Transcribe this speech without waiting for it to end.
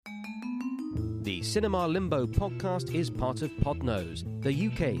The Cinema Limbo podcast is part of Podnose, the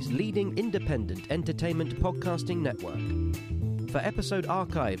UK's leading independent entertainment podcasting network. For episode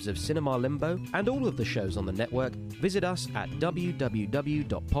archives of Cinema Limbo and all of the shows on the network, visit us at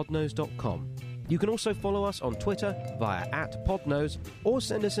www.podnose.com. You can also follow us on Twitter via @Podnose or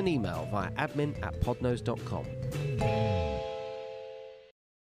send us an email via admin@podnose.com.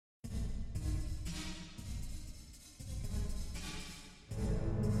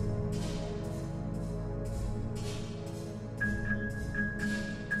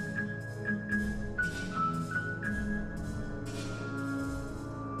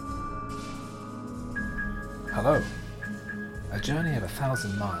 Hello. A journey of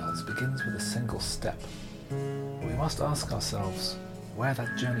 1,000 miles begins with a single step. We must ask ourselves where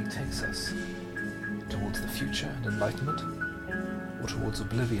that journey takes us. Towards the future and enlightenment, or towards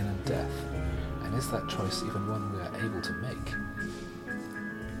oblivion and death? And is that choice even one we are able to make?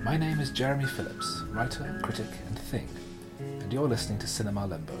 My name is Jeremy Phillips, writer, critic and thing, and you're listening to Cinema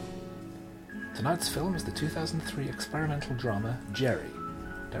Limbo. Tonight's film is the 2003 experimental drama Jerry,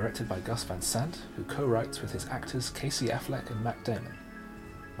 directed by Gus Van Sant, who co-writes with his actors Casey Affleck and Matt Damon.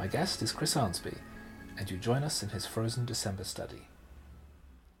 My guest is Chris Arnsby, and you join us in his frozen December study.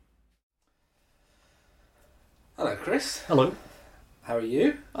 Hello, Chris. Hello. How are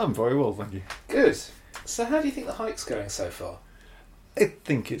you? I'm very well, thank you. Good. So how do you think the hike's going so far? I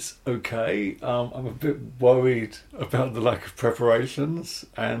think it's okay. I'm a bit worried about the lack of preparations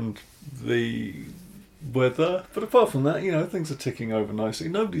and the weather, but apart from that, things are ticking over nicely.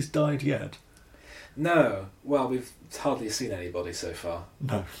 Nobody's died yet. No. Well, we've hardly seen anybody so far.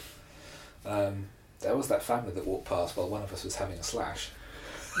 No. There was that family that walked past while one of us was having a slash.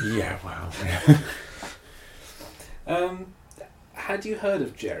 Yeah, wow. Had you heard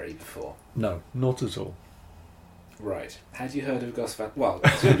of Jerry before? No, not at all. Right. Had you heard of Gus Van... Well,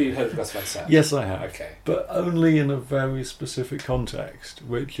 presumably you heard of Gus Van Sant. Yes, I have. Okay. But only in a very specific context,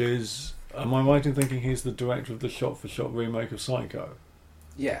 which is... Am I right in thinking he's the director of the shot-for-shot remake of Psycho?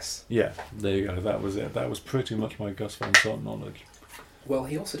 Yes. Yeah, there you go. That was it. That was pretty much my Gus Van Sant knowledge. Well,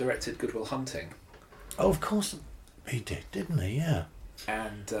 he also directed Good Will Hunting. Oh, of course he did, didn't he? Yeah.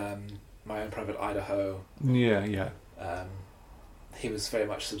 And My Own Private Idaho. Yeah. He was very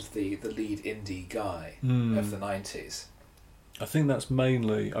much sort of the lead indie guy of the 90s. I think that's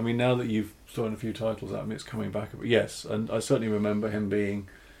mainly... I mean, now that you've thrown a few titles at me, it's coming back. Yes, and I certainly remember him being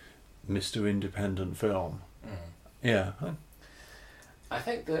Mr. Independent Film. Yeah. I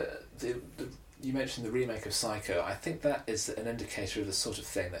think that you mentioned the remake of Psycho. I think that is an indicator of the sort of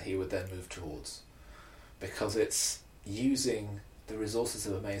thing that he would then move towards, because it's using the resources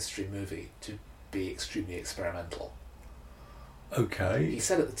of a mainstream movie to be extremely experimental. Okay. He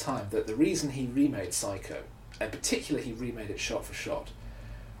said at the time that the reason he remade Psycho, and particularly he remade it shot for shot,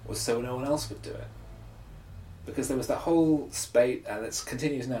 was so no one else would do it. Because there was that whole spate, and it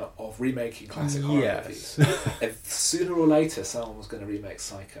continues now, of remaking classic horror movies. If sooner or later someone was going to remake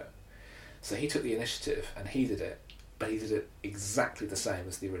Psycho. So he took the initiative and he did it, but he did it exactly the same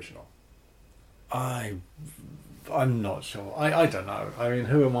as the original. I'm not sure. I don't know. I mean,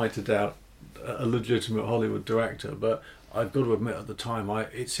 who am I to doubt a legitimate Hollywood director? But I've got to admit, at the time,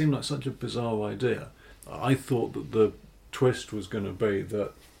 it seemed like such a bizarre idea. I thought that the twist was going to be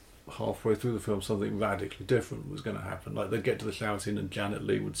that halfway through the film something radically different was going to happen, like they'd get to the shower scene and Janet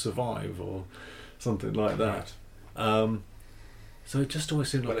Leigh would survive or something like that. So it just always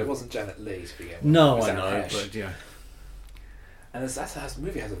seemed like... Well, it wasn't Janet Leigh to begin with. No, I know, but yeah. And the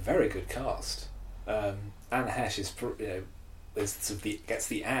movie has a very good cast. Anna Hesh is, is sort of gets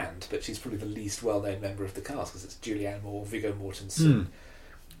the and, but she's probably the least well-known member of the cast, because it's Julianne Moore, Viggo Mortensen,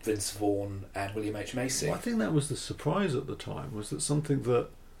 Vince Vaughn and William H. Macy. Well, I think that was the surprise at the time, was that something that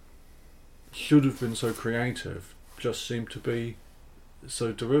should have been so creative just seemed to be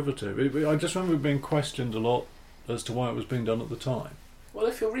so derivative. I just remember it being questioned a lot as to why it was being done at the time. Well,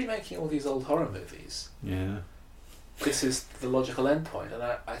 if you're remaking all these old horror movies, this is the logical endpoint, and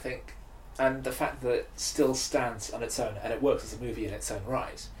I think, and the fact that it still stands on its own and it works as a movie in its own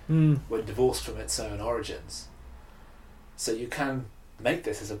right, when divorced from its own origins. So you can make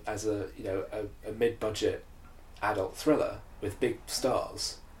this as a mid-budget adult thriller with big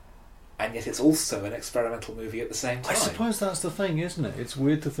stars, and yet it's also an experimental movie at the same time. I suppose that's the thing, isn't it? It's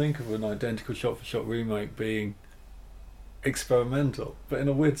weird to think of an identical shot-for-shot remake being experimental, but in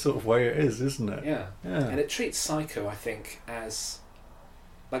a weird sort of way it is, isn't it? Yeah. And it treats Psycho, I think, as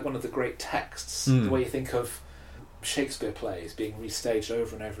like one of the great texts, the way you think of Shakespeare plays being restaged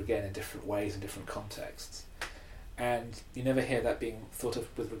over and over again in different ways and different contexts. And you never hear that being thought of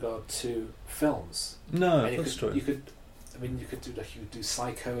with regard to films. No, that's true. You could I mean, you could do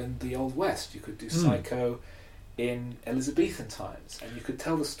Psycho in the Old West. You could do Psycho in Elizabethan times, and you could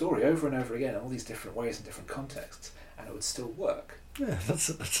tell the story over and over again in all these different ways and different contexts, and it would still work. Yeah,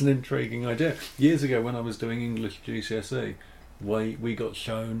 that's an intriguing idea. Years ago, when I was doing English GCSE, we got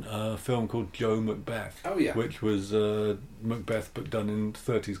shown a film called Joe Macbeth. Oh yeah, which was Macbeth but done in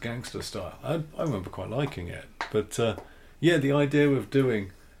 30s gangster style. I remember quite liking it. But the idea of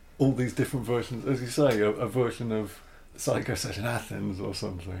doing all these different versions, as you say, a version of Psycho set in Athens or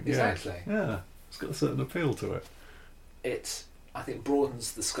something. Exactly. Yeah, it's got a certain appeal to it. It, I think,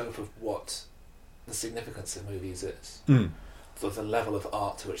 broadens the scope of what the significance of movies is. Sort of the level of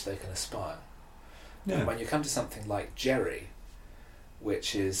art to which they can aspire. Yeah. And when you come to something like Jerry,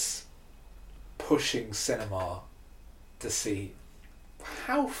 which is pushing cinema to see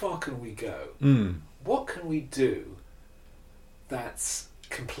how far can we go? What can we do that's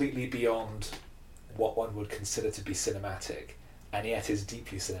completely beyond what one would consider to be cinematic, and yet is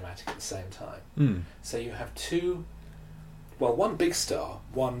deeply cinematic at the same time? So you have one big star,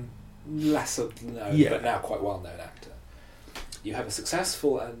 one lesser known but now quite well known actor. You have a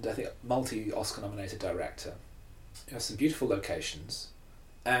successful and I think multi-Oscar nominated director. You have some beautiful locations,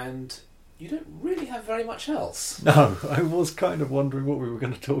 and you don't really have very much else. No, I was kind of wondering what we were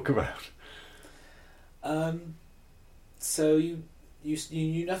going to talk about. So you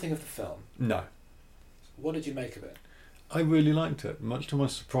knew nothing of the film. No. What did you make of it? I really liked it. Much to my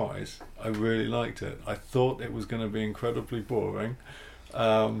surprise, I really liked it. I thought it was going to be incredibly boring,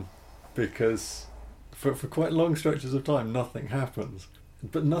 because for quite long stretches of time nothing happens.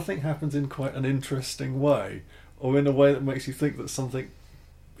 But nothing happens in quite an interesting way, or in a way that makes you think that something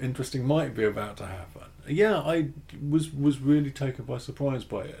interesting might be about to happen. Yeah, I was really taken by surprise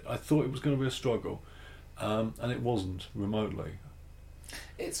by it. I thought it was going to be a struggle, and it wasn't remotely.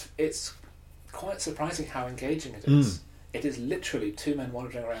 It's quite surprising how engaging it is. It is literally two men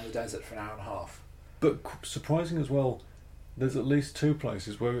wandering around the desert for an hour and a half. But surprising as well, there's at least two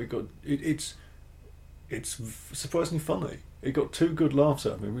places where it's surprisingly funny. It got two good laughs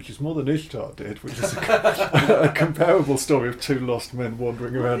out of me, which is more than Ishtar did, which is a comparable story of two lost men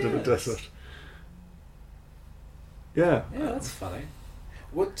wandering around in the desert. Yeah. Yeah, that's funny.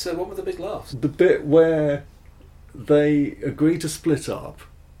 What were the big laughs? The bit where they agree to split up,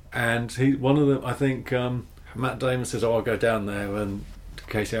 and one of them, I think, Matt Damon says, "Oh, I'll go down there," and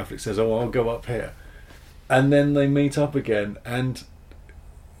Casey Affleck says, "Oh, I'll go up here," and then they meet up again, and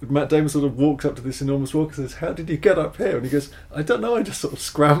Matt Damon sort of walks up to this enormous rock and says, "How did you get up here?" And he goes, "I don't know, I just sort of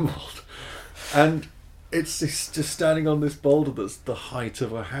scrambled." And it's just standing on this boulder that's the height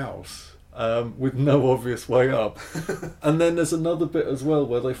of a house, with no obvious way up. And then there's another bit as well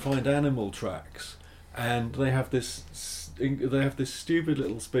where they find animal tracks, and they have this stupid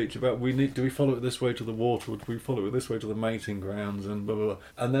little speech about do we follow it this way to the water, or do we follow it this way to the mating grounds, and blah blah blah.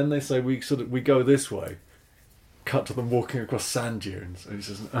 And then they say we go this way. Cut to them walking across sand dunes, and he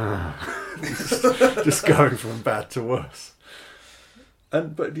says, just going from bad to worse.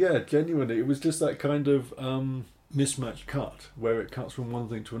 But yeah, genuinely, it was just that kind of mismatched cut where it cuts from one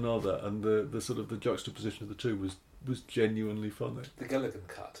thing to another, and the sort of the juxtaposition of the two was genuinely funny. The Gilligan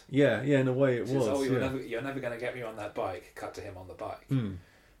cut. Yeah, in a way it was. You're never going to get me on that bike. Cut to him on the bike.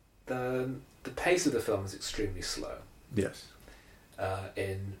 The pace of the film is extremely slow. Yes.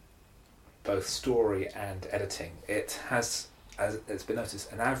 In both story and editing, it has, as it's been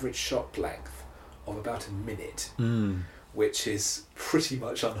noticed, an average shot length of about a minute, which is pretty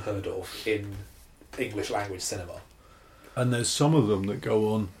much unheard of in English language cinema. And there's some of them that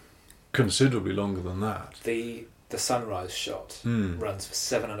go on considerably longer than that. The sunrise shot runs for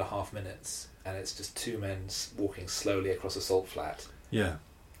 7.5 minutes, and it's just two men walking slowly across a salt flat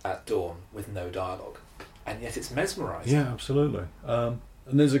at dawn with no dialogue, and yet it's mesmerising. Yeah, absolutely.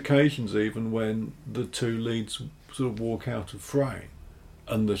 And there's occasions even when the two leads sort of walk out of frame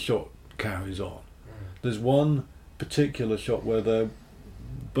and the shot carries on. There's one particular shot where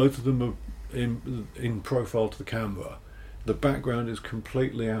both of them are in profile to the camera. The background is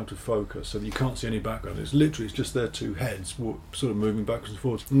completely out of focus, so you can't see any background. It's just their two heads sort of moving backwards and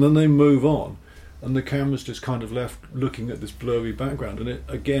forwards. And then they move on, and the camera's just kind of left looking at this blurry background, and it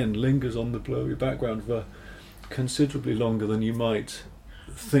again lingers on the blurry background for considerably longer than you might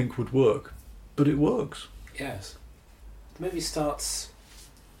think would work, but it works. Yes. The movie starts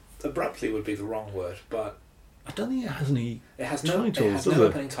abruptly would be the wrong word, but I don't think it has any titles. It has no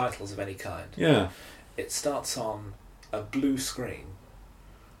opening titles of any kind. Yeah. It starts on a blue screen,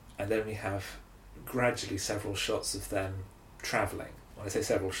 and then we have gradually several shots of them travelling. When I say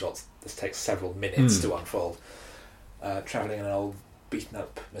several shots, this takes several minutes to unfold. Travelling in an old beaten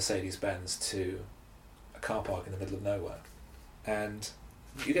up Mercedes-Benz to a car park in the middle of nowhere. and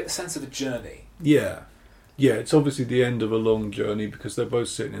you get the sense of a journey. Yeah. Yeah, it's obviously the end of a long journey because they're both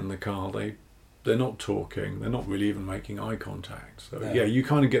sitting in the car. They're not talking. They're not really even making eye contact. So, No. yeah, you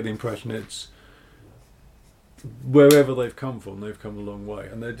kind of get the impression it's wherever they've come from, they've come a long way.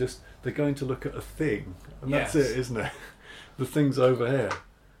 And they're going to look at a thing. And that's Yes. it, isn't it? The thing's over here.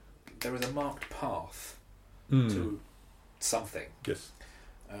 There is a marked path Mm. to something Yes.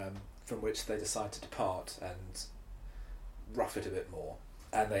 from which they decide to depart and rough it a bit more,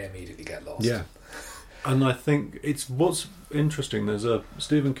 and they immediately get lost. Yeah. And I think it's what's interesting. There's a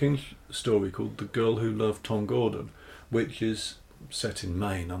Stephen King story called "The Girl Who Loved Tom Gordon," which is set in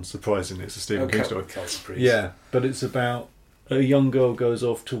Maine. Unsurprisingly, it's a Stephen King story. Kelsey Priest. Yeah, but it's about a young girl goes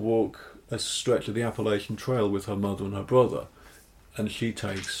off to walk a stretch of the Appalachian Trail with her mother and her brother, and she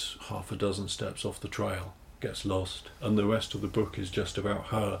takes half a dozen steps off the trail, gets lost, and the rest of the book is just about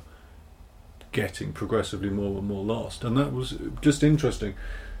her getting progressively more and more lost. And that was just interesting.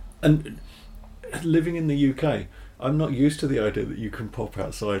 And living in the UK, I'm not used to the idea that you can pop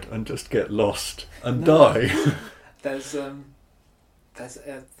outside and just get lost and die. There's the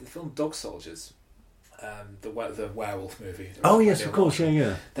film Dog Soldiers, the werewolf movie. Oh yes, of course,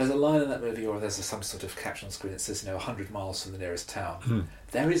 yeah. There's a line in that movie, or there's some sort of caption on screen that says, 100 miles from the nearest town. Hmm.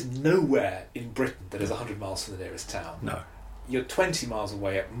 There is nowhere in Britain that is 100 miles from the nearest town. No. You're 20 miles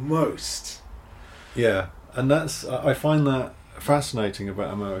away at most. Yeah, and I find that fascinating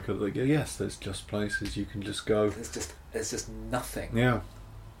about America. That yes, there's just places you can just go. There's just nothing. Yeah.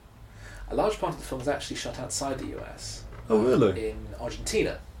 A large part of the film is actually shot outside the US. Oh really? In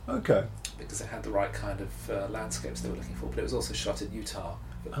Argentina, Okay. because it had the right kind of landscapes they were looking for. But it was also shot in Utah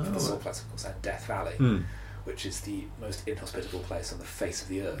for the Sawplatts, of course, and Death Valley, which is the most inhospitable place on the face of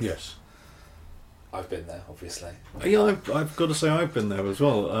the earth. Yes. I've been there, obviously. Yeah, I've got to say I've been there as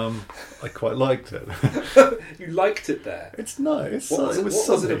well. I quite liked it. You liked it there? It's nice. What was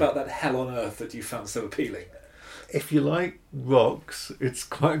sunny. it about that hell on earth that you found so appealing? If you like rocks, it's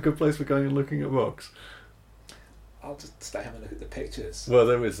quite a good place for going and looking at rocks. I'll just stay home and look at the pictures. Well,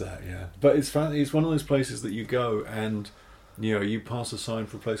 there is that, yeah. But it's one of those places that you go and, you pass a sign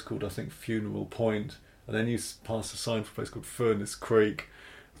for a place called, I think, Funeral Point, and then you pass a sign for a place called Furnace Creek,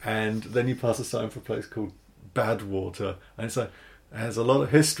 and then you pass a sign for a place called Badwater, and it's like, there's a lot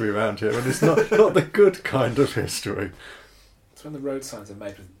of history around here, and it's not the good kind of history. It's when the road signs are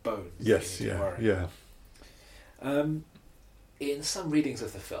made with bones. Yes, that you need to worry. yeah. In some readings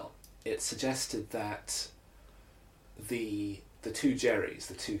of the film, it suggested that the two Jerrys,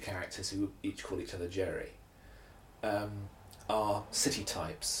 the two characters who each call each other Jerry, are city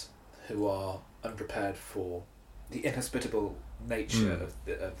types who are unprepared for the inhospitable nature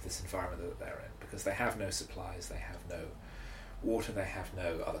of this environment that they're in, because they have no supplies, they have no water, they have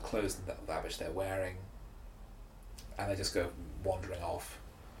no other clothes than that which they're wearing, and they just go wandering off.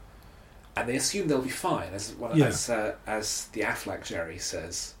 And they assume they'll be fine, as the Affleck Jerry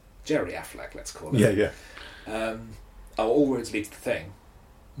says, Jerry Affleck, let's call it. Yeah. All roads lead to the thing.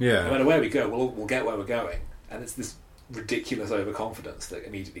 Yeah. No matter where we go, we'll get where we're going, and it's this ridiculous overconfidence that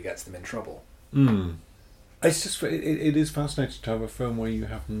immediately gets them in trouble. It's just it is fascinating to have a film where you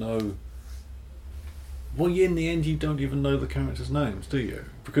have no. Well, in the end, you don't even know the characters' names, do you?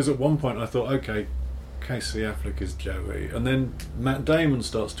 Because at one point I thought, okay, Casey Affleck is Joey, and then Matt Damon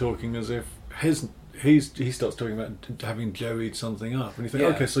starts talking as if he starts talking about having Joey'd something up, and you think,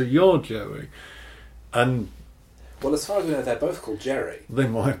 okay, so you're Joey, and. Well, as far as we know, they're both called Jerry. They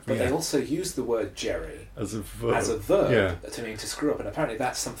might be. But they also use the word Jerry as a verb to mean to screw up. And apparently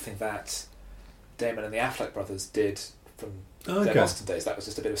that's something that Damon and the Affleck brothers did from their Boston days. That was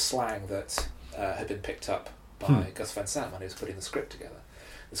just a bit of slang that had been picked up by Gus Van Sant when he was putting the script together.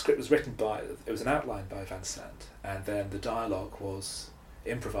 The script was written it was an outline by Van Sant, and then the dialogue was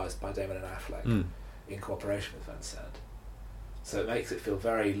improvised by Damon and Affleck in cooperation with Van Sant. So it makes it feel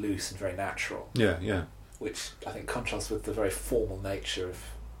very loose and very natural. Yeah. Which I think contrasts with the very formal nature of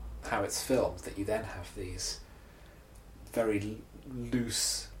how it's filmed, that you then have these very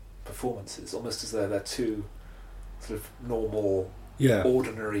loose performances, almost as though they're two sort of normal,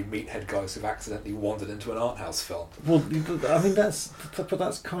 ordinary meathead guys who've accidentally wandered into an art house film. Well, I mean, that's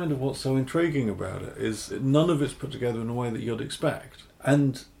kind of what's so intriguing about it, is none of it's put together in a way that you'd expect.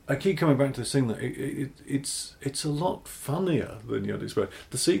 And I keep coming back to this thing that it's a lot funnier than you'd expect.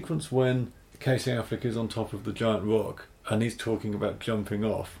 The sequence when Casey Affleck is on top of the giant rock and he's talking about jumping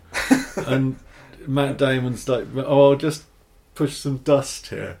off and Matt Damon's like, I'll just push some dust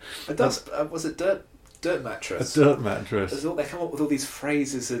here. A dust? Was it dirt mattress? A dirt mattress. They come up with all these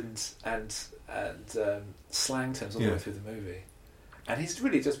phrases and slang terms all the way through the movie. And he's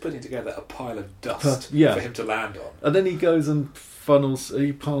really just putting together a pile of dust for him to land on. And then he goes and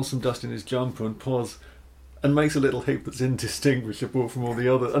he piles some dust in his jumper and pours and makes a little heap that's indistinguishable from all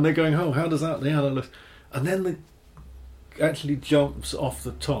the others. And they're going, oh, how does that look? And then actually jumps off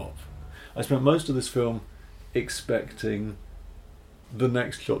the top. I spent most of this film expecting the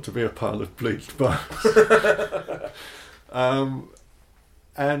next shot to be a pile of bleached bones.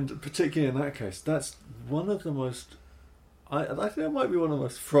 And particularly in that case, that's one of the most... I think it might be one of the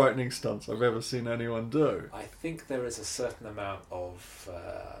most frightening stunts I've ever seen anyone do. I think there is a certain amount of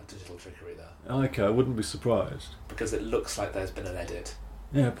digital trickery there. Okay, I wouldn't be surprised. Because it looks like there's been an edit.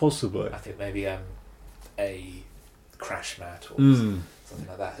 Yeah, possibly. I think maybe a crash mat or something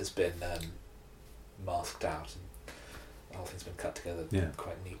like that has been masked out and the whole thing's been cut together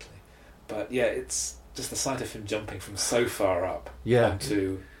quite neatly. But yeah, it's just the sight of him jumping from so far up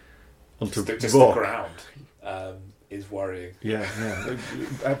onto the ground is worrying. Yeah,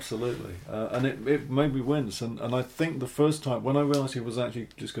 absolutely. And it made me wince. And I think the first time, when I realised he was actually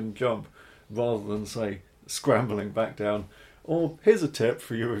just going to jump, rather than, say, scrambling back down, or here's a tip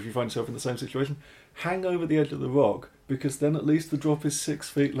for you if you find yourself in the same situation, hang over the edge of the rock, because then at least the drop is 6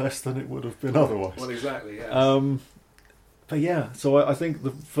 feet less than it would have been otherwise. Well, exactly, yes. But yeah, so I think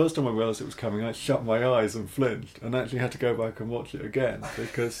the first time I realised it was coming, I shut my eyes and flinched, and actually had to go back and watch it again,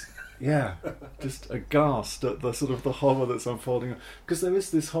 because... Yeah, just aghast at the sort of the horror that's unfolding. Because there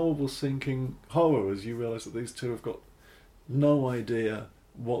is this horrible sinking horror as you realise that these two have got no idea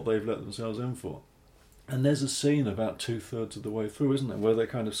what they've let themselves in for. And there's a scene about 2/3 of the way through, isn't there, where they're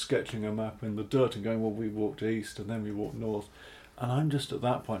kind of sketching a map in the dirt and going, well, we walked east and then we walked north. And I'm just at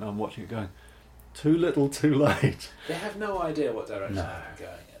that point, I'm watching it going, too little, too late. They have no idea what direction they're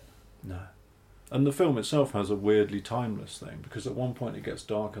going in. No. And the film itself has a weirdly timeless thing, because at one point it gets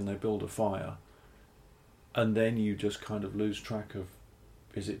dark and they build a fire, and then you just kind of lose track of,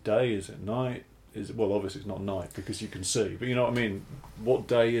 is it day, is it night? Well, obviously it's not night because you can see, but you know what I mean? What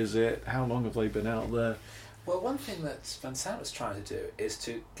day is it? How long have they been out there? Well, one thing that Van Sant was trying to do is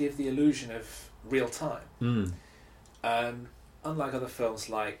to give the illusion of real time. Unlike other films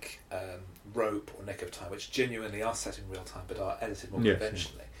like Rope or Nick of Time, which genuinely are set in real time but are edited more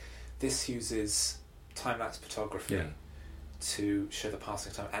conventionally. This uses time-lapse photography to show the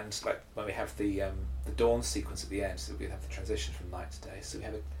passing of time, and like when we have the dawn sequence at the end, so we have the transition from night to day, so we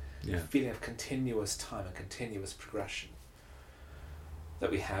have a feeling of continuous time and continuous progression.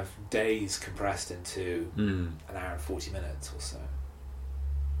 That we have days compressed into an hour and 40 minutes or so.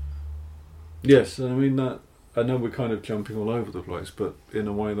 Yes, and I mean that. I know we're kind of jumping all over the place, but in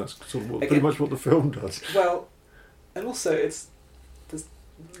a way that's sort of pretty much what the film does. Well, and also there's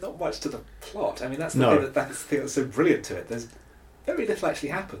not much to the plot. I mean, that's the thing that's so brilliant to it. There's very little actually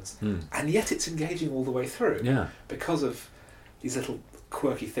happens, and yet it's engaging all the way through. Yeah, because of these little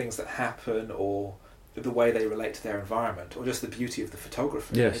quirky things that happen, or the way they relate to their environment, or just the beauty of the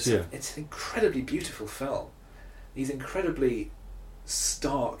photography. Yes, it's an incredibly beautiful film. These incredibly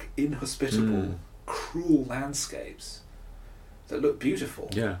stark, inhospitable, cruel landscapes that look beautiful.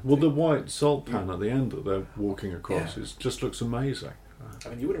 Yeah, well, the white salt pan at the end that they're walking across just looks amazing. I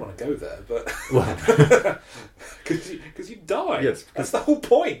mean, you wouldn't want to go there, but because you die. Yes, that's the whole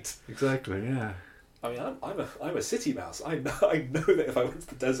point. Exactly. Yeah. I mean, I'm a city mouse. I know that if I went to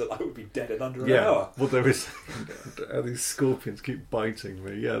the desert, I would be dead in under an hour. Well, there is these scorpions keep biting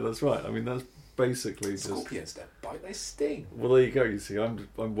me. Yeah, that's right. I mean, that's basically scorpions don't bite; they sting. Well, there you go. You see, I'm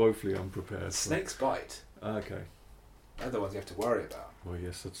woefully unprepared. Snakes bite. Okay. They're the ones you have to worry about. Well,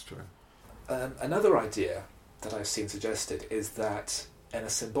 yes, that's true. Another idea that I've seen suggested is that, in a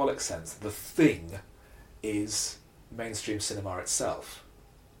symbolic sense, the thing is mainstream cinema itself.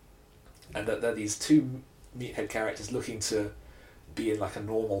 And that they're these two meathead characters looking to be in like a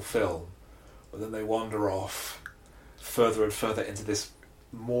normal film, but then they wander off further and further into this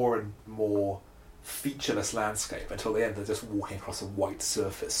more and more featureless landscape until the end they're just walking across a white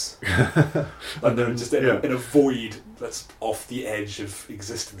surface. And they're just in a void that's off the edge of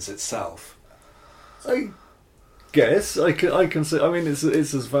existence itself. I guess I can say. I mean, it's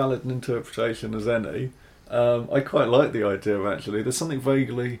as valid an interpretation as any. I quite like the idea. Actually, there's something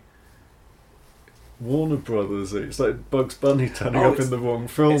vaguely Warner Brothers. It's like Bugs Bunny turning up in the wrong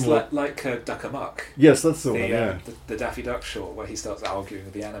film. It's like Duck Amuck. Yes, that's the one. Yeah, the Daffy Duck short where he starts arguing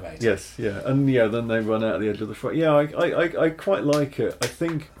with the animator. Yes, and then they run out at the edge of the front. Yeah, I quite like it. I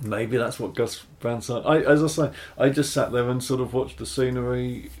think maybe that's what Gus Van Sant. As I say, I just sat there and sort of watched the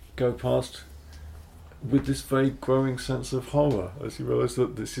scenery go past with this vague growing sense of horror as you realise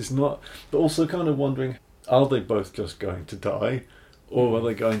that this is not, but also kind of wondering, are they both just going to die, or are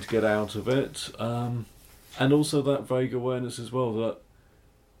they going to get out of it? And also that vague awareness as well that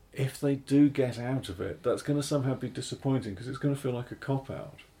if they do get out of it, that's going to somehow be disappointing because it's going to feel like a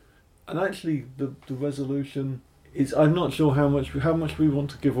cop-out. And actually, the resolution is... I'm not sure how much we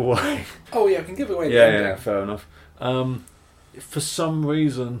want to give away. Oh, yeah, we can give away the Yeah, ending. fair enough. For some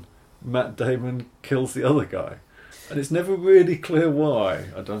reason, Matt Damon kills the other guy. And it's never really clear why.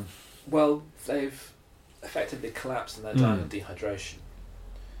 I don't... Well, they've effectively collapsed and they're dying of dehydration.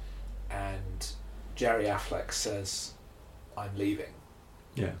 And Jerry Affleck says, "I'm leaving."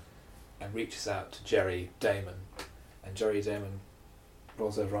 Yeah. And reaches out to Jerry Damon. And Jerry Damon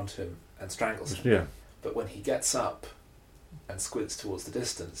rolls over onto him and strangles him. Yeah. But when he gets up and squints towards the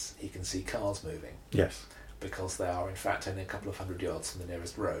distance, he can see cars moving. Yes. Because they are, in fact, only a couple of hundred yards from the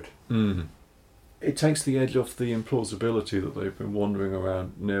nearest road. Mm. It takes the edge off the implausibility that they've been wandering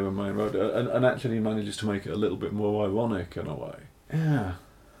around near a main road and actually manages to make it a little bit more ironic in a way. Yeah.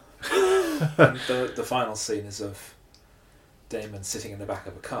 And the final scene is of Damon sitting in the back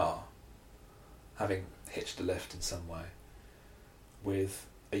of a car, having hitched a lift in some way, with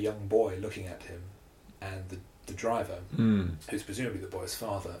a young boy looking at him, and the driver, who's presumably the boy's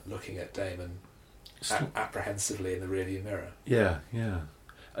father, looking at Damon apprehensively in the rearview mirror. Yeah, yeah.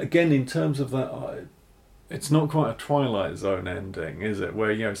 Again, in terms of that, it's not quite a Twilight Zone ending, is it?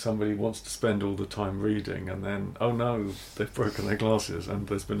 Where, somebody wants to spend all the time reading and then, oh no, they've broken their glasses and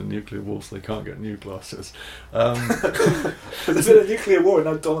there's been a nuclear war so they can't get new glasses. There's been a nuclear war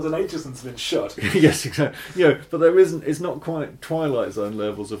and Donald Aitchison's been shot. Yes, exactly. But there isn't, it's not quite Twilight Zone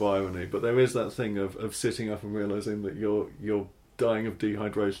levels of irony, but there is that thing of sitting up and realising that you're dying of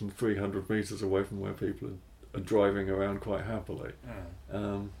dehydration 300 metres away from where people are driving around quite happily.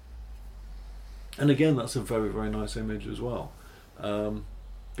 And again, that's a very, very nice image as well,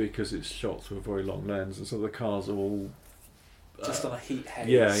 because it's shot through a very long lens, and so the cars are all... just on a heat haze.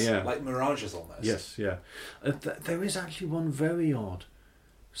 Yeah. Like mirages almost. Yes, yeah. There is actually one very odd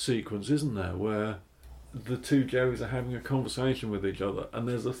sequence, isn't there, where the two Jerrys are having a conversation with each other, and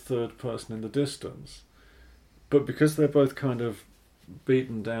there's a third person in the distance. But because they're both kind of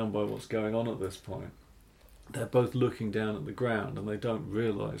beaten down by what's going on at this point, they're both looking down at the ground and they don't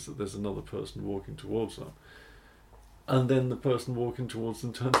realise that there's another person walking towards them. And then the person walking towards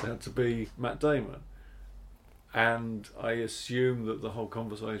them turns out to be Matt Damon. And I assume that the whole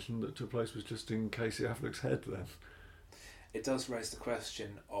conversation that took place was just in Casey Affleck's head then. It does raise the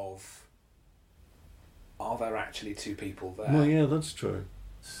question of, are there actually two people there? Well, yeah, that's true.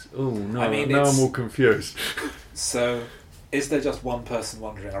 Oh, no, I mean, now I'm all confused. So, is there just one person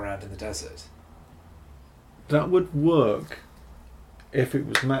wandering around in the desert? That would work if it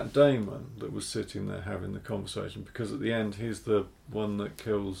was Matt Damon that was sitting there having the conversation, because at the end he's the one that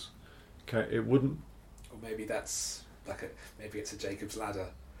kills Kate. It wouldn't... Or maybe that's maybe it's a Jacob's Ladder.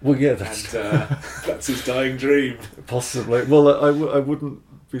 Well, yeah, that's... And that's his dying dream. Possibly. Well, I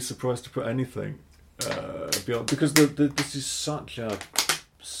wouldn't be surprised to put anything beyond, because this is such a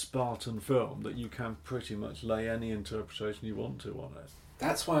Spartan film that you can pretty much lay any interpretation you want to on it.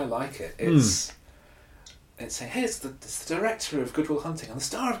 That's why I like it. It's saying, hey, it's the director of Good Will Hunting and the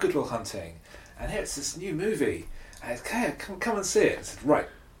star of Good Will Hunting, and here it's this new movie, and it's, okay, come and see it. I said, right,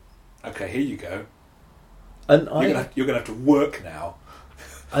 okay, here you go. And you're gonna have to work now.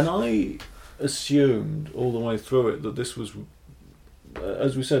 And I assumed all the way through it that this was,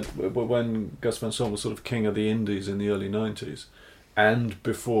 as we said, when Gus Van Sant was sort of king of the indies in the early 90s, and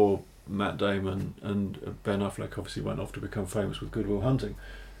before Matt Damon and Ben Affleck obviously went off to become famous with Good Will Hunting,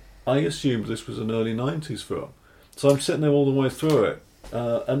 I assumed this was an early 90s film. So I'm sitting there all the way through it,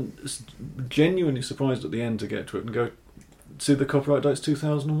 and genuinely surprised at the end to get to it and go, see, the copyright date's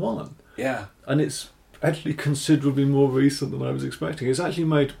 2001. Yeah. And it's actually considerably more recent than I was expecting. It's actually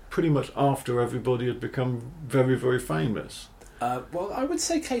made pretty much after everybody had become very, very famous. Well, I would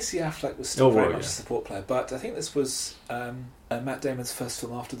say Casey Affleck was still very much a support player, but I think this was Matt Damon's first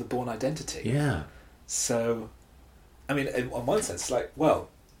film after The Bourne Identity. Yeah. So, I mean, in one sense, like, well,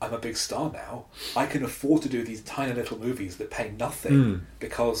 I'm a big star now. I can afford to do these tiny little movies that pay nothing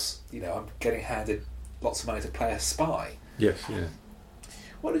because, I'm getting handed lots of money to play a spy. Yes, yeah.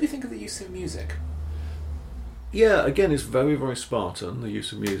 What did you think of the use of music? Yeah, again, it's very, very Spartan, the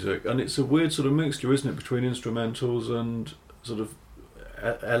use of music, and it's a weird sort of mixture, isn't it, between instrumentals and sort of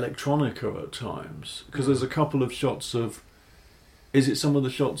electronica at times, because there's a couple of shots of... Is it some of the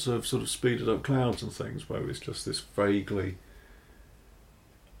shots of sort of speeded up clouds and things where it's just this vaguely...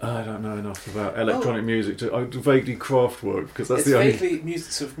 I don't know enough about electronic music to vaguely craft work, because that's the only... It's vaguely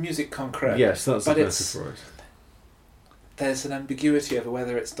sort of music concrete. Yes, that's the better phrase. There's an ambiguity over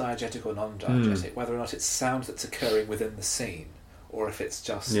whether it's diegetic or non-diegetic, whether or not it's sound that's occurring within the scene, or if it's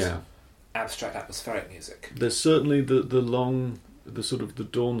just abstract atmospheric music. There's certainly the sort of the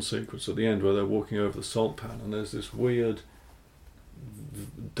dawn sequence at the end where they're walking over the salt pan, and there's this weird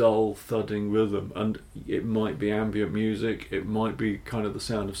dull thudding rhythm, and it might be ambient music, it might be kind of the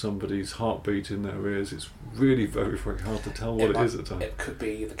sound of somebody's heartbeat in their ears. It's really very, very hard to tell what it is at times. It could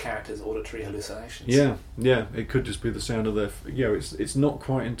be the character's auditory hallucinations. Yeah, it could just be the sound of their it's not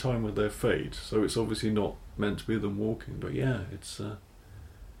quite in time with their feet, so it's obviously not meant to be them walking, but it's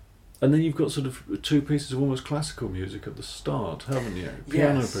and then you've got sort of two pieces of almost classical music at the start, haven't you?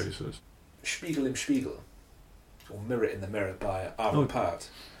 Piano pieces. Spiegel im Spiegel, or Mirror in the Mirror by Arvo Pärt,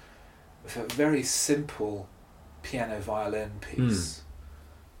 with a very simple piano violin piece,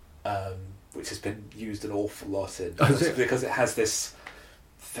 which has been used an awful lot because it has this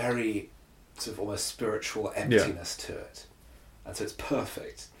very sort of almost spiritual emptiness to it, and so it's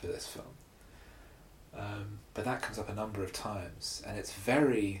perfect for this film. But that comes up a number of times, and it's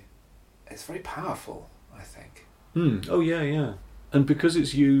very powerful, I think. Oh yeah. And because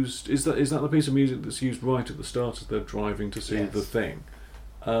it's used, is that the piece of music that's used right at the start as they're driving to see the thing?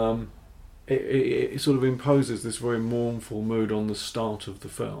 It sort of imposes this very mournful mood on the start of the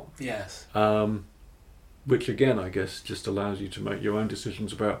film. Yes. Which again, I guess, just allows you to make your own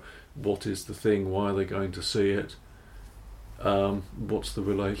decisions about what is the thing, why are they going to see it, what's the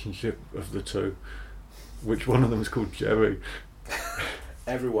relationship of the two, which one of them is called Jerry.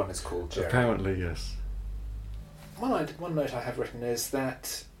 Everyone is called Jerry. Apparently, yes. One note I have written is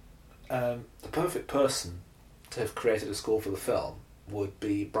that the perfect person to have created a score for the film would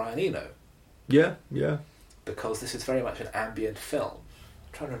be Brian Eno. Yeah. Because this is very much an ambient film.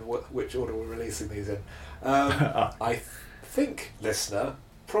 I'm trying to remember which order we're releasing these in. I think, listener,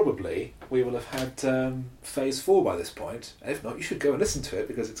 probably we will have had Phase 4 by this point. If not, you should go and listen to it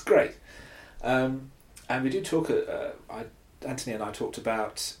because it's great. And we do talk... Anthony and I talked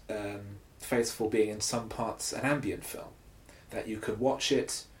about Phase 4 being in some parts an ambient film, that you could watch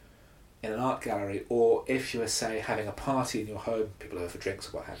it in an art gallery, or if you were, say, having a party in your home, people over for drinks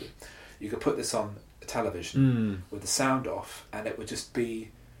or what have you, you could put this on television with the sound off, and it would just be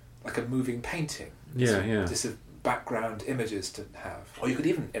like a moving painting. Just background images to have. Or you could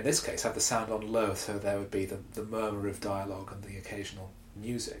even, in this case, have the sound on low, so there would be the murmur of dialogue and the occasional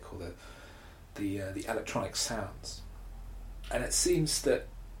music, or the electronic sounds. And it seems that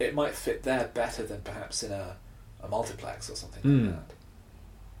it might fit there better than perhaps in a multiplex or something like that.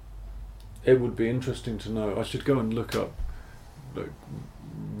 It would be interesting to know. I should go and look up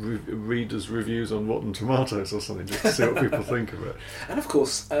readers' reviews on Rotten Tomatoes or something, just to see what people think of it. And of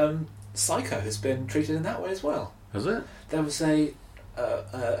course, Psycho has been treated in that way as well. Has it? There was an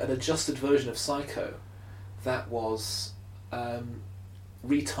adjusted version of Psycho that was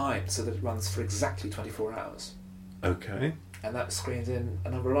retimed so that it runs for exactly 24 hours. Okay. And that was screened in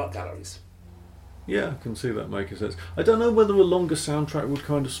a number of art galleries. Yeah, I can see that making sense. I don't know whether a longer soundtrack would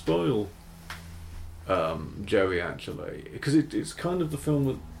kind of spoil Jerry, actually, because it's kind of the film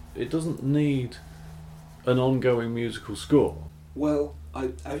that it doesn't need an ongoing musical score. Well,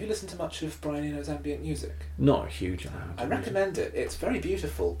 have you listened to much of Brian Eno's ambient music? Not a huge amount. I recommend it. It's very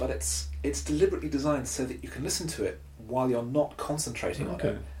beautiful, but it's deliberately designed so that you can listen to it while you're not concentrating on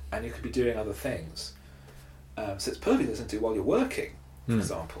it, and you could be doing other things. So it's perfect to listen to while you're working, for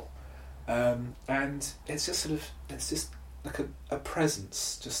example. And it's just like a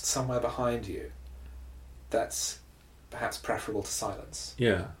presence just somewhere behind you that's perhaps preferable to silence.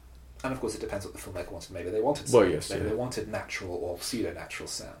 Yeah. And of course it depends what the filmmaker wanted. Maybe they wanted they wanted natural or pseudo-natural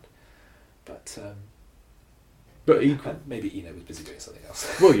sound. But maybe Eno was busy doing something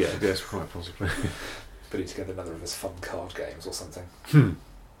else. Well, yeah, yes, quite possibly. Putting together another of his fun card games or something.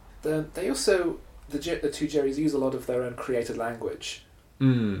 They also... The two Jerrys use a lot of their own created language,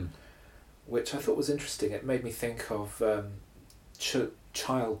 which I thought was interesting. It made me think of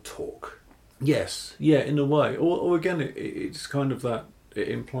child talk. Yes, yeah, in a way. Or again, it's kind of that. It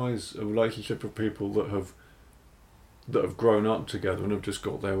implies a relationship of people that have grown up together and have just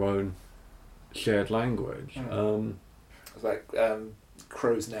got their own shared language. Like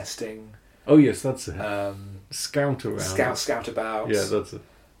crows nesting. Oh yes, that's it. Scout around. Scout about. Yeah, that's it.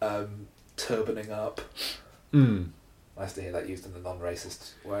 Turbaning up. Nice to hear that used in the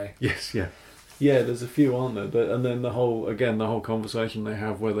non-racist way. Yes, yeah. Yeah, there's a few, aren't there? And then the whole conversation they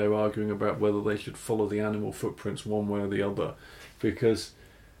have where they're arguing about whether they should follow the animal footprints one way or the other. Because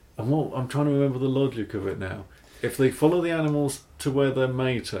I'm trying to remember the logic of it now. If they follow the animals to where they're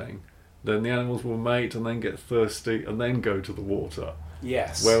mating, then the animals will mate and then get thirsty and then go to the water.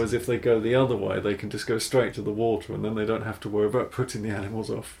 Yes. Whereas if they go the other way, they can just go straight to the water and then they don't have to worry about putting the animals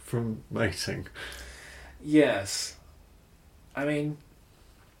off from mating. Yes. I mean,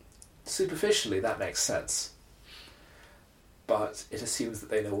 superficially, that makes sense. But it assumes that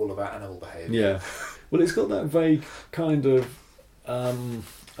they know all about animal behaviour. Yeah. Well, it's got that vague kind of...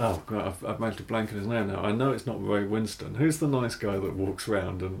 oh, God, I've managed to blank on his name now. I know it's not Ray Winston. Who's the nice guy that walks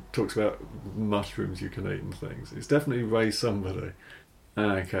around and talks about mushrooms you can eat and things? It's definitely Ray somebody.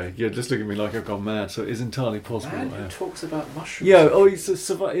 Okay, yeah, just look at me like I've gone mad, so it is entirely possible. Man who talks about mushrooms. Yeah,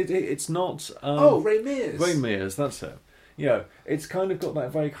 it's not... Ray Mears. Ray Mears, that's it. Yeah, it's kind of got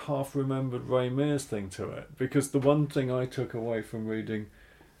that vague half-remembered Ray Mears thing to it, because the one thing I took away from reading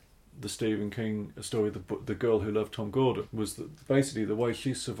the Stephen King story, The Girl Who Loved Tom Gordon, was that basically the way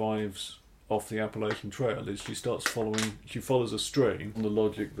she survives off the Appalachian Trail is she follows a stream on the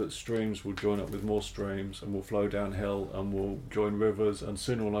logic that streams will join up with more streams and will flow downhill and will join rivers, and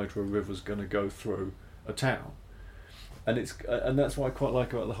sooner or later a river's going to go through a town. And that's what I quite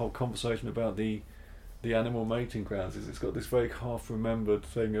like about the whole conversation about the animal mating grounds, is it's got this very half-remembered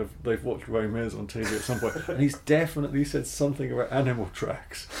thing of they've watched Ray Mears on TV at some point and he's definitely said something about animal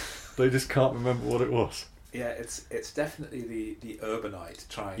tracks. They just can't remember what it was. Yeah, it's definitely the urbanite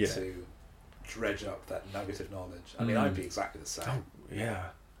trying to dredge up that nugget of knowledge. I mean, I'd be exactly the same. Oh, yeah.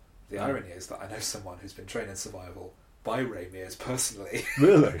 The irony is that I know someone who's been trained in survival by Ray Mears personally.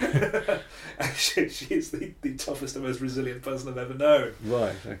 Really? She is the toughest and most resilient person I've ever known.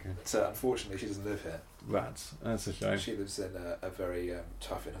 Right, okay. But unfortunately, she doesn't live here. Rats. That's a shame. She lives in a very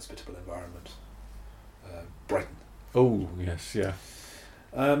tough, inhospitable environment. Brighton. Oh, yes, yeah.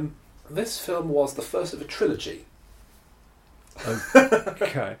 This film was the first of a trilogy.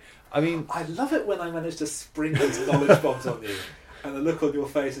 Okay. I mean... I love it when I manage to spring these knowledge bombs on you, and the look on your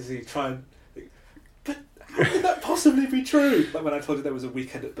face as you try and... But how could that possibly be true? Like when I told you there was a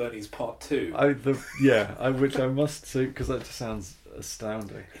Weekend at Bernie's Part 2. Which I must see, because that just sounds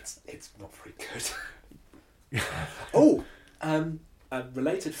astounding. It's not very good. Oh! A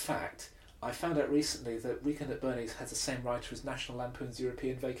related fact... I found out recently that Weekend at Bernie's has the same writer as National Lampoon's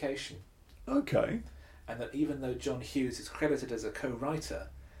European Vacation. Okay. And that even though John Hughes is credited as a co-writer,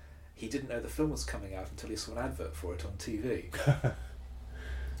 he didn't know the film was coming out until he saw an advert for it on TV.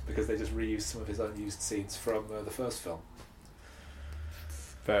 Because they just reused some of his unused scenes from the first film.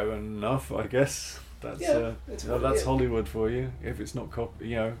 Fair enough, I guess. That's Hollywood for you. If it's not But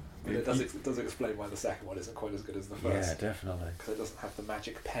it does explain why the second one isn't quite as good as the first. Yeah, definitely. Because it doesn't have the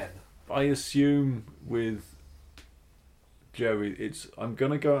magic pen. I assume with Jerry, I'm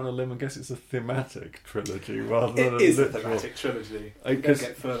going to go on a limb and guess it's a thematic trilogy rather than a literal. It is a thematic trilogy. You don't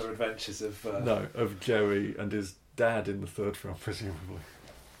get further adventures of... of Jerry and his dad in the third film, presumably.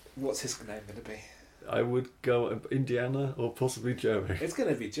 What's his name going to be? I would go Indiana or possibly Jerry. It's going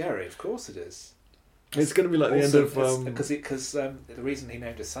to be Jerry, of course it is. It's going to be like also, the end of... Because the reason he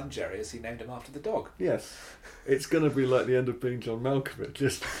named his son Jerry is he named him after the dog. Yes. It's going to be like the end of Being John Malkovich.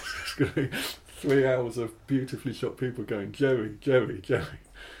 Just it's going to be 3 hours of beautifully shot people going, Jerry, Jerry, Jerry.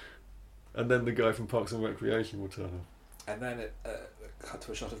 And then the guy from Parks and Recreation will turn up. And then it cut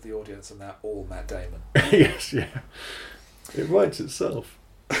to a shot of the audience and they're all Matt Damon. Yes, yeah. It writes itself.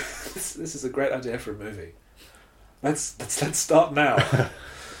 This is a great idea for a movie. Let's start now.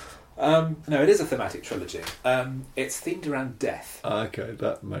 No, it is a thematic trilogy. It's themed around death. Okay,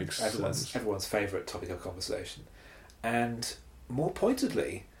 that makes sense. Everyone's favourite topic of conversation. And more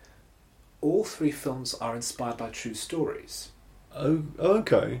pointedly, all 3 films are inspired by true stories. Oh,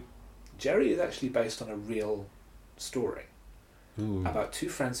 okay. Jerry is actually based on a real story. Ooh. About 2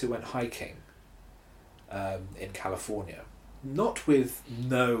 friends who went hiking in California. Not with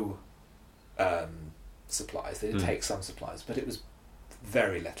no supplies. They did take some supplies, but it was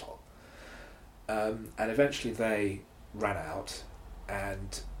very little. And eventually they ran out,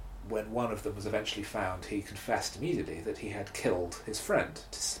 and when one of them was eventually found, he confessed immediately that he had killed his friend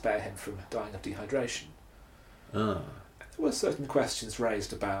to spare him from dying of dehydration. Ah. There were certain questions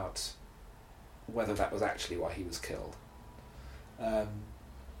raised about whether that was actually why he was killed.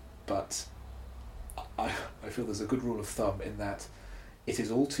 But I feel there's a good rule of thumb in that it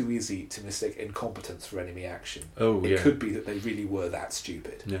is all too easy to mistake incompetence for enemy action. Oh, yeah. It could be that they really were that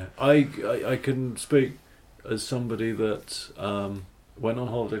stupid. Yeah, I can speak as somebody that went on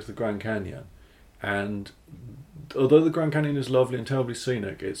holiday to the Grand Canyon, and although the Grand Canyon is lovely and terribly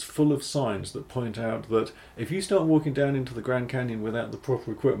scenic, it's full of signs that point out that if you start walking down into the Grand Canyon without the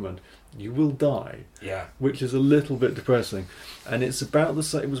proper equipment, you will die. Yeah, which is a little bit depressing. And it's about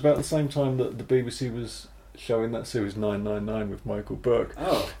it was about the same time that the BBC was showing that series 999 with Michael Burke.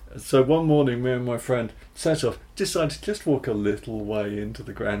 Oh. So one morning, me and my friend set off, decided to just walk a little way into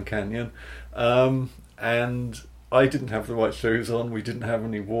the Grand Canyon, and I didn't have the right shoes on, we didn't have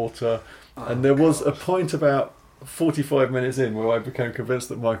any water, and there was a point about 45 minutes in where I became convinced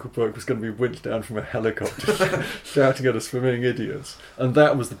that Michael Burke was going to be winched down from a helicopter shouting at us for being idiots. And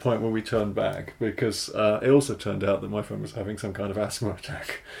that was the point where we turned back, because it also turned out that my friend was having some kind of asthma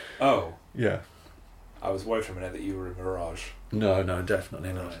attack. Oh. Yeah. I was worried for a minute that you were in Mirage. No,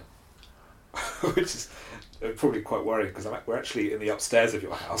 definitely not. Which is probably quite worrying, because we're actually in the upstairs of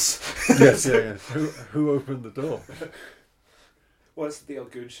your house. Yes, yeah. Who opened the door? Well, it's the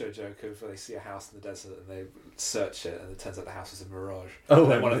old Goon Show joke of they see a house in the desert and they search it, and it turns out the house is a mirage. Oh,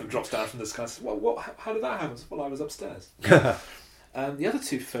 and then one of them drops down from the sky and says, "Well, how did that happen?" Well, I was upstairs. The other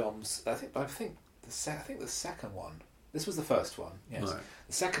two films, I think the second one. This was the first one. Yes, right.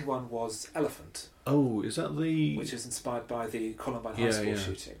 The second one was Elephant. Oh, is that the? Which is inspired by the Columbine High School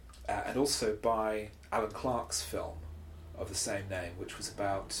shooting, and also by Alan Clark's film of the same name, which was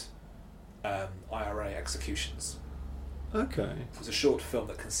about IRA executions. Okay. It was a short film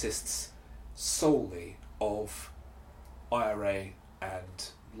that consists solely of IRA and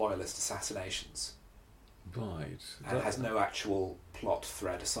loyalist assassinations. Right. And has no actual plot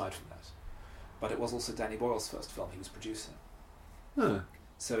thread aside from that. But it was also Danny Boyle's first film he was producing. Huh.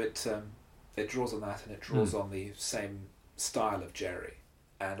 So it draws on that, and it draws on the same style of Jerry,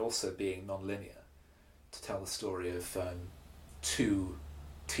 and also being non-linear, to tell the story of two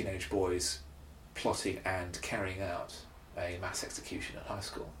teenage boys plotting and carrying out a mass execution at high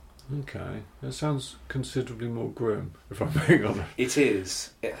school. Okay, that sounds considerably more grim, if I'm being honest. It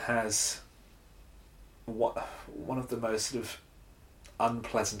is. It has one of the most sort of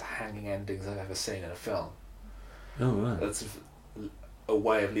unpleasant hanging endings I've ever seen in a film. Oh, right. That's a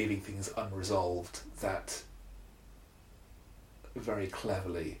way of leaving things unresolved that very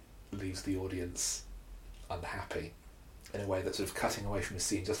cleverly leaves the audience unhappy in a way that's sort of cutting away from the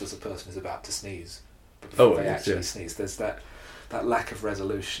scene just as a person is about to sneeze. But before they actually sneeze, there's that lack of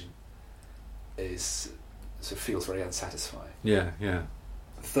resolution sort of feels very unsatisfying. Yeah.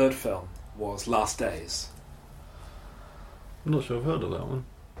 The third film was Last Days. I'm not sure I've heard of that one.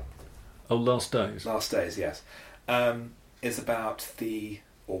 Oh, Last Days. Last Days, yes. Is about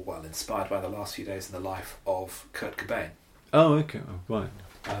inspired by the last few days in the life of Kurt Cobain. Oh, okay, right.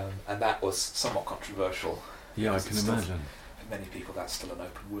 And that was somewhat controversial. Yeah, I can imagine. For many people, that's still an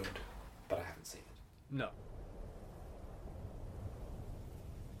open wound, but I haven't seen it. No.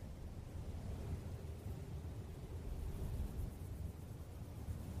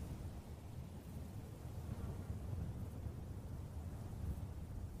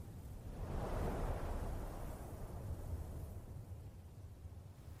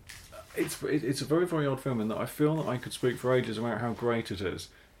 It's a very, very odd film in that I feel that I could speak for ages about how great it is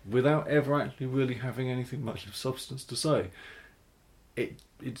without ever actually really having anything much of substance to say.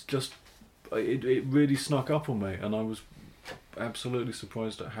 It's just it really snuck up on me, and I was absolutely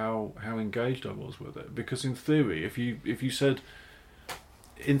surprised at how engaged I was with it. Because in theory, if you said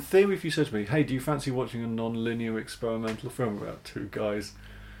to me, "Hey, do you fancy watching a non-linear experimental film about two guys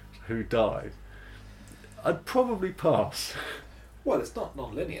who died?" I'd probably pass. Well, it's not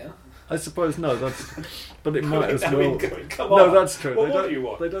non-linear. I suppose but it might as well. Come on. No, that's true. Well, what do you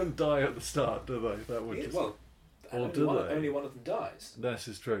want? They don't die at the start, do they? That would just. Well, or do they? Only one of them dies. This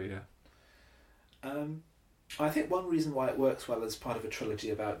is true, yeah. I think one reason why it works well as part of a trilogy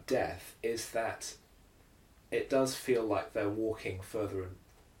about death is that it does feel like they're walking further and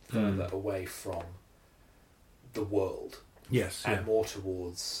further away from the world. Yes, and more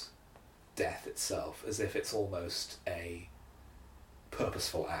towards death itself, as if it's almost a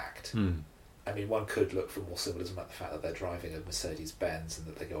purposeful act. I mean, one could look for more symbolism at the fact that they're driving a Mercedes-Benz and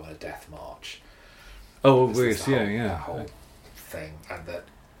that they go on a death march. Oh, obvious, yeah. That whole thing, and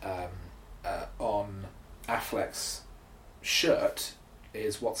that on Affleck's shirt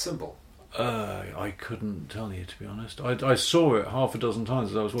is what symbol? I couldn't tell you, to be honest. I saw it half a dozen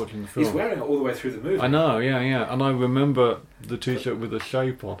times as I was watching the film. He's wearing it all the way through the movie. I know, yeah. And I remember the T-shirt with a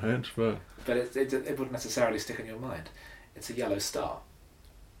shape on it, but it wouldn't necessarily stick in your mind. It's a yellow star.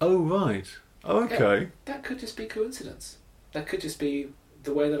 Oh, right. Oh, okay. Yeah, that could just be coincidence. That could just be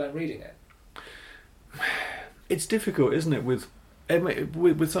the way that I'm reading it. It's difficult, isn't it, with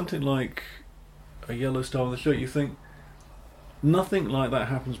something like a yellow star on the shirt. You think nothing like that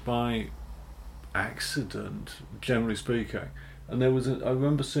happens by accident, generally speaking. And I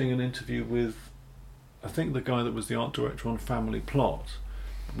remember seeing an interview with, I think, the guy that was the art director on Family Plot,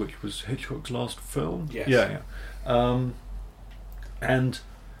 which was Hitchcock's last film. Yes. Yeah. And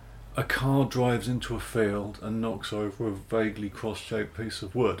a car drives into a field and knocks over a vaguely cross-shaped piece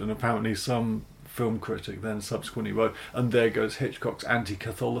of wood, and apparently some film critic then subsequently wrote, "And there goes Hitchcock's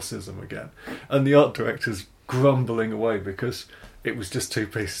anti-Catholicism again." And the art director's grumbling away because it was just two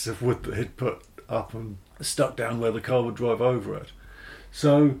pieces of wood that he'd put up and stuck down where the car would drive over it.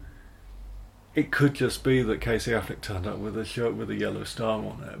 So it could just be that Casey Affleck turned up with a shirt with a yellow star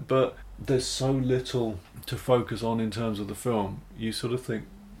on it. But there's so little to focus on in terms of the film. You sort of think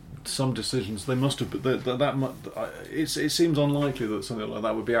some decisions, they must have... It seems unlikely that something like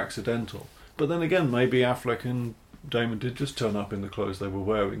that would be accidental. But then again, maybe Affleck and Damon did just turn up in the clothes they were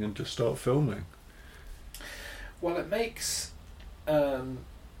wearing and just start filming. Well, it makes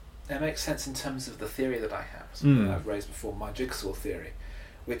sense in terms of the theory that I have, something that I've raised before, my jigsaw theory,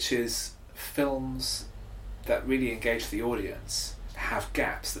 which is films that really engage the audience have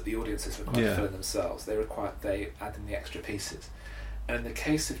gaps that the audience is required to fill in themselves. They add in the extra pieces. And in the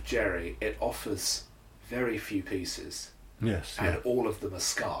case of Jerry, it offers very few pieces. Yes. And all of them are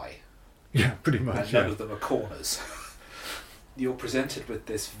sky. Yeah, pretty much. And none of them are corners. You're presented with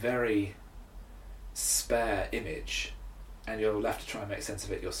this very spare image, and you're left to try and make sense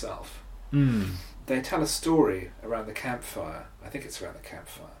of it yourself. They tell a story around the campfire, I think it's around the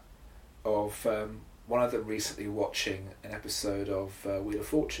campfire, of one of them recently watching an episode of Wheel of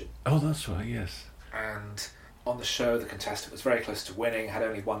Fortune. Oh, that's right, yes. And on the show, the contestant was very close to winning, had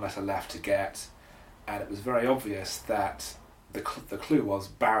only one letter left to get, and it was very obvious that the clue was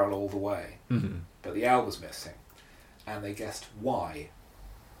barrel all the way, but the L was missing, and they guessed why.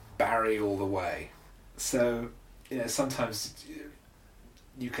 Barry all the way. So, sometimes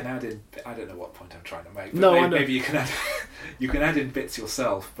you can add in... I don't know what point I'm trying to make, but maybe you can add in bits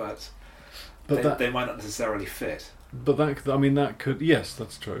yourself, but they might not necessarily fit. But that could... Yes,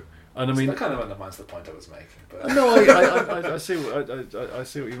 that's true. And I mean, that kind of undermines the point I was making. But no, I see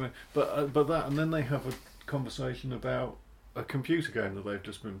what you mean. But that, and then they have a conversation about a computer game that they've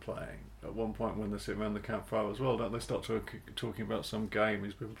just been playing at one point when they sit around the campfire as well. Don't they start talking about some game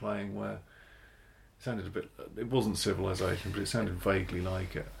he's been playing where it sounded a bit... It wasn't Civilization, but it sounded vaguely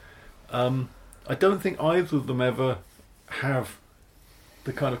like it. I don't think either of them ever have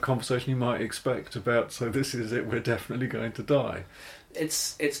the kind of conversation you might expect about, so this is it, we're definitely going to die.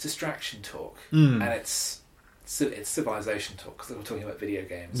 It's distraction talk, and it's civilization talk, because we're talking about video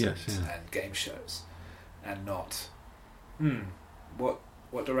games and game shows, and not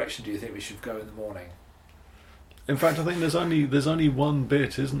what direction do you think we should go in the morning? In fact, I think there's only one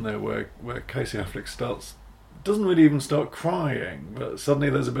bit, isn't there, where Casey Affleck doesn't really even start crying, but suddenly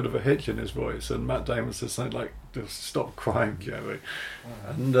there's a bit of a hitch in his voice, and Matt Damon says something like, "Just stop crying, Jerry,"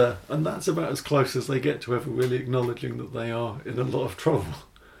 and that's about as close as they get to ever really acknowledging that they are in a lot of trouble.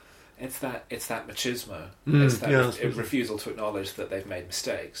 It's that machismo. It's that refusal to acknowledge that they've made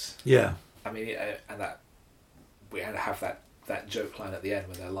mistakes. Yeah, I mean, and that we had to have that joke line at the end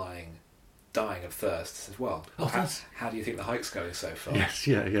when they're dying of thirst. Says, well, how do you think the hike's going so far? Yes,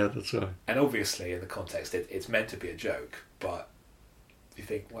 yeah, that's right. And obviously, in the context, it's meant to be a joke, but you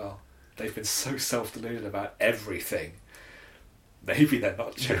think, well, they've been so self-deluded about everything. Maybe they're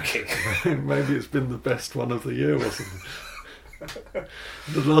not joking. Maybe it's been the best one of the year, wasn't it?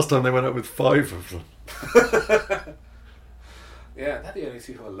 The last time they went out with 5 of them. Yeah, they're the only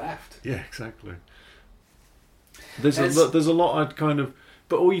 2 who are left. Yeah, exactly. There's a lot I'd kind of...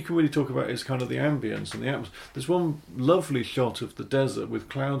 But all you can really talk about is kind of the ambience and the atmosphere. There's one lovely shot of the desert with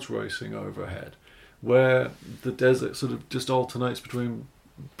clouds racing overhead, where the desert sort of just alternates between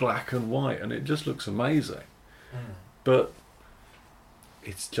black and white, and it just looks amazing. But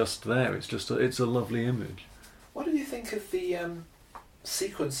it's just there. It's a lovely image. What did you think of the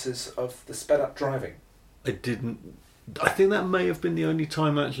sequences of the sped up driving? I think that may have been the only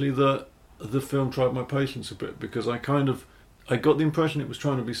time actually that the film tried my patience a bit, because I got the impression it was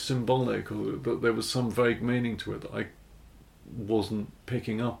trying to be symbolic, or that there was some vague meaning to it that I wasn't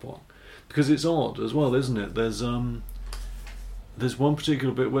picking up on. Because it's odd as well, isn't it? There's one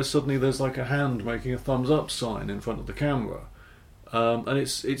particular bit where suddenly there's like a hand making a thumbs up sign in front of the camera, and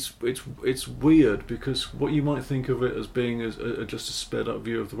it's weird, because what you might think of it as being just a sped up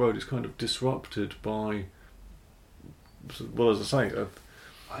view of the road is kind of disrupted by, well, as I say,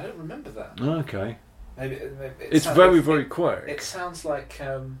 I don't remember that. Okay. Maybe it's very quick. It sounds like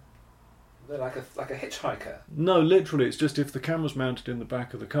a hitchhiker. No, literally, it's just if the camera's mounted in the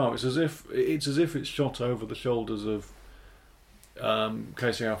back of the car, it's as if it's shot over the shoulders of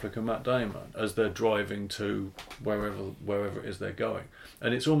Casey Affleck and Matt Damon as they're driving to wherever it is they're going,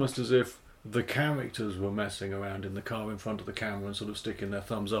 and it's almost as if the characters were messing around in the car in front of the camera and sort of sticking their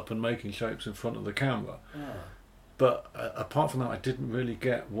thumbs up and making shapes in front of the camera. But apart from that, I didn't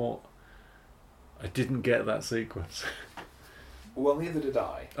get that sequence. Well, neither did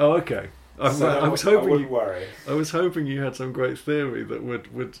I. Oh, okay. I wouldn't worry. I was hoping you had some great theory that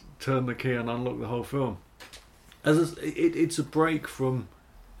would turn the key and unlock the whole film. It's a break from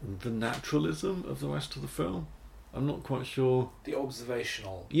the naturalism of the rest of the film. I'm not quite sure. The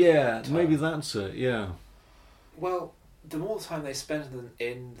observational. Yeah, time. maybe that's it. Yeah. Well, the more time they spend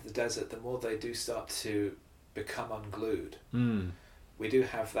in the desert, the more they do start to become unglued. We do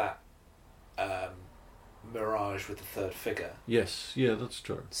have that mirage with the third figure. Yes, yeah, that's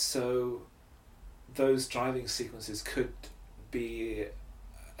true. So those driving sequences could be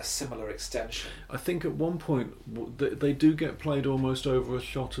a similar extension. I think at one point they do get played almost over a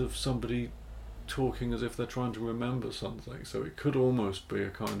shot of somebody talking as if they're trying to remember something, so it could almost be a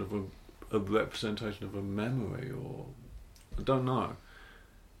kind of a representation of a memory, or I don't know.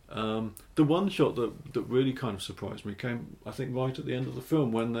 The one shot that really kind of surprised me came, I think, right at the end of the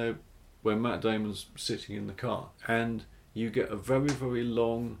film when Matt Damon's sitting in the car, and you get a very, very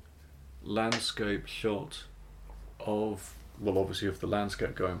long landscape shot of, well, obviously of the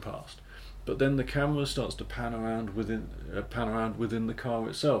landscape going past, but then the camera starts to pan around within the car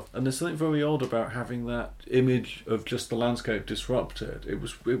itself, and there's something very odd about having that image of just the landscape disrupted.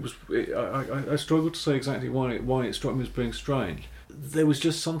 I struggled to say exactly why it struck me as being strange. There was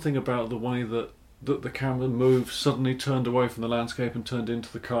just something about the way that the camera moved, suddenly turned away from the landscape and turned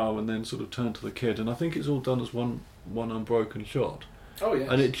into the car, and then sort of turned to the kid, and I think it's all done as one unbroken shot. Oh yes.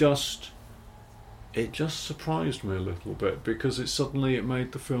 And it just surprised me a little bit, because it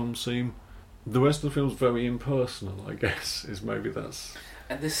made the film seem, the rest of the film's very impersonal, I guess, is maybe that's.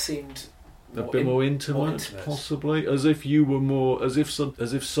 And this seemed a bit more intimate, possibly, as if you were more, as if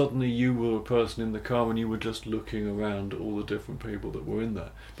suddenly you were a person in the car and you were just looking around at all the different people that were in there.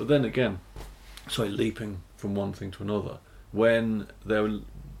 But then again, leaping from one thing to another, when they're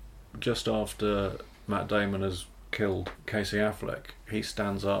just after Matt Damon has killed Casey Affleck, he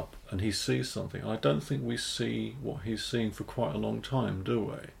stands up and he sees something. I don't think we see what he's seeing for quite a long time, do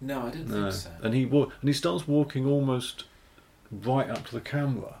we? No, I didn't think so. And he starts walking almost right up to the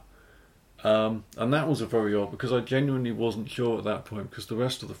camera. And that was a very odd, because I genuinely wasn't sure at that point, because the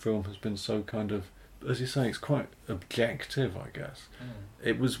rest of the film has been so kind of, as you say, it's quite objective, I guess. I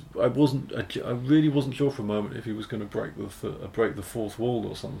really wasn't sure for a moment if he was going to break the fourth wall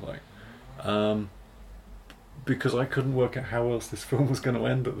or something, because I couldn't work out how else this film was going to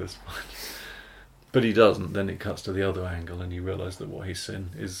end at this point. But he doesn't. Then it cuts to the other angle, and you realise that what he's seen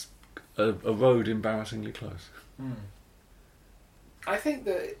is a road embarrassingly close. I think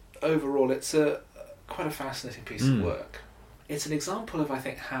that overall it's quite a fascinating piece of work. It's an example of, I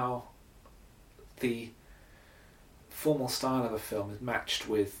think, how the formal style of a film is matched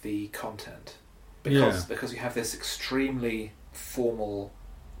with the content, because you have this extremely formal,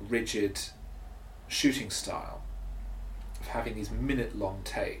 rigid shooting style of having these minute-long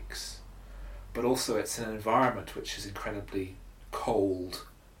takes, but also it's an environment which is incredibly cold,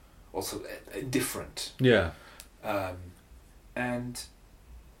 also different. And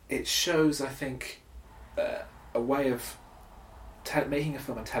it shows, I think, a way of making a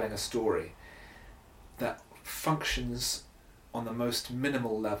film and telling a story that functions on the most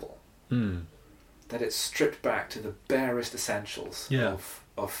minimal level. That it's stripped back to the barest essentials of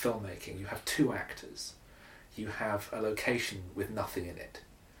filmmaking. You have two actors. You have a location with nothing in it.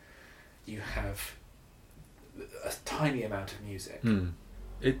 You have a tiny amount of music. You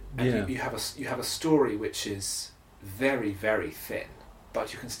have a story which is very, very thin,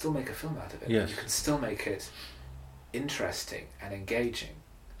 but you can still make a film out of it. Yes. You can still make it interesting and engaging.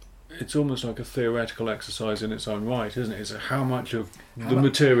 It's almost like a theoretical exercise in its own right, isn't it? It's how much of the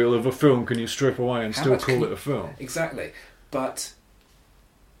material of a film can you strip away and still call it a film? Exactly. But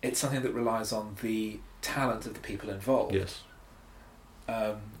it's something that relies on the talent of the people involved. Yes.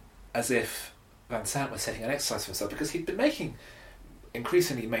 As if Van Sant was setting an exercise for himself, because he'd been making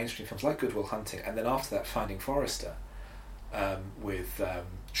increasingly mainstream films like Good Will Hunting, and then after that Finding Forrester with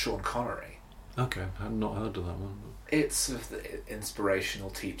Sean Connery. Okay, I've not heard of that one. It's sort of the inspirational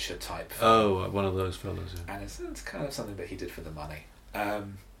teacher type film. Oh, one of those fellas, yeah. And it's kind of something that he did for the money.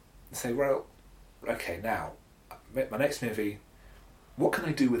 Say, well, okay, now, my next movie, what can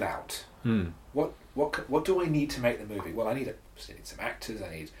I do without? What do I need to make the movie? Well, I need some actors, I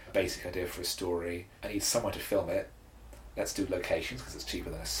need a basic idea for a story, I need somewhere to film it. Let's do locations because it's cheaper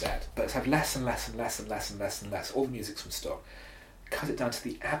than a set. But let's have less and less and less and less and less and less. All the music's from stock. Cut it down to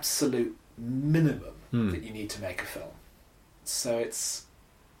the absolute minimum that you need to make a film. So it's...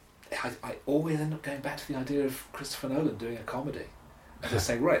 I always end up going back to the idea of Christopher Nolan doing a comedy. And just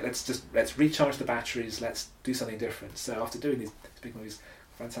saying, right, let's recharge the batteries, let's do something different. So after doing these big movies,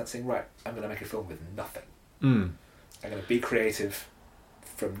 Van Sant saying, right, I'm going to make a film with nothing. I'm going to be creative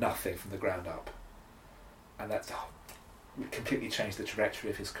from nothing, from the ground up. And that's... completely changed the trajectory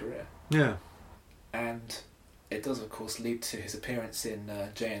of his career. Yeah. And it does, of course, lead to his appearance in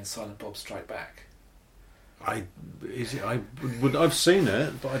Jay and Silent Bob Strike Back. I've seen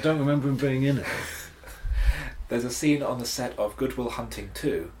it, but I don't remember him being in it. There's a scene on the set of Good Will Hunting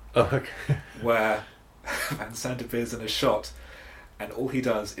 2 Okay. where Van Sant appears in a shot and all he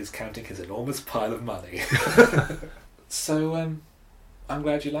does is counting his enormous pile of money. So, I'm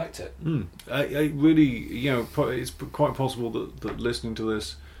glad you liked it. I really, it's quite possible that listening to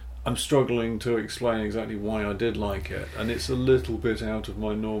this, I'm struggling to explain exactly why I did like it, and it's a little bit out of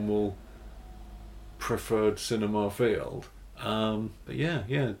my normal preferred cinema field. But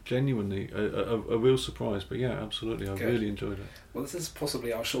yeah, genuinely a real surprise. But yeah, absolutely, I really enjoyed it. Well, this is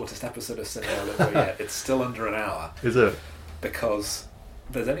possibly our shortest episode of Cinema Limbo yet. It's still under an hour. Is it? Because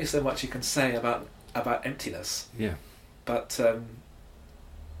there's only so much you can say about emptiness. Yeah. But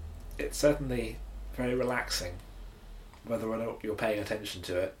it's certainly very relaxing, whether or not you're paying attention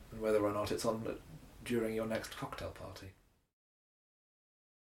to it, and whether or not it's on during your next cocktail party.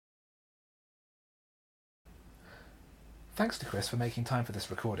 Thanks to Chris for making time for this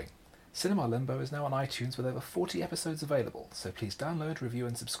recording. Cinema Limbo is now on iTunes with over 40 episodes available, so please download, review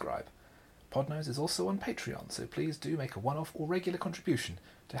and subscribe. Podnose is also on Patreon, so please do make a one-off or regular contribution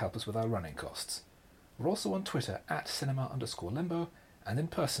to help us with our running costs. We're also on Twitter at cinema_limbo and in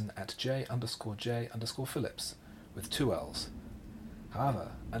person at j_j_phillips with 2 L's.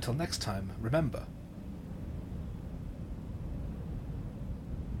 However, until next time, remember,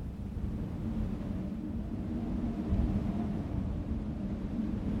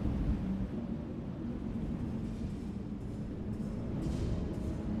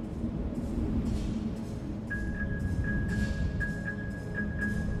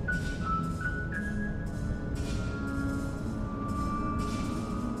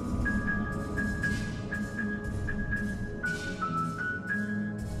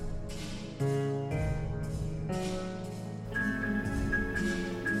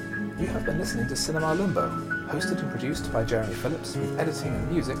 listening to Cinema Limbo, hosted and produced by Jeremy Phillips, with editing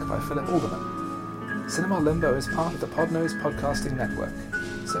and music by Philip Alderman. Cinema Limbo is part of the Podnose Podcasting Network,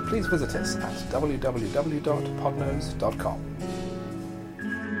 so please visit us at www.podnose.com.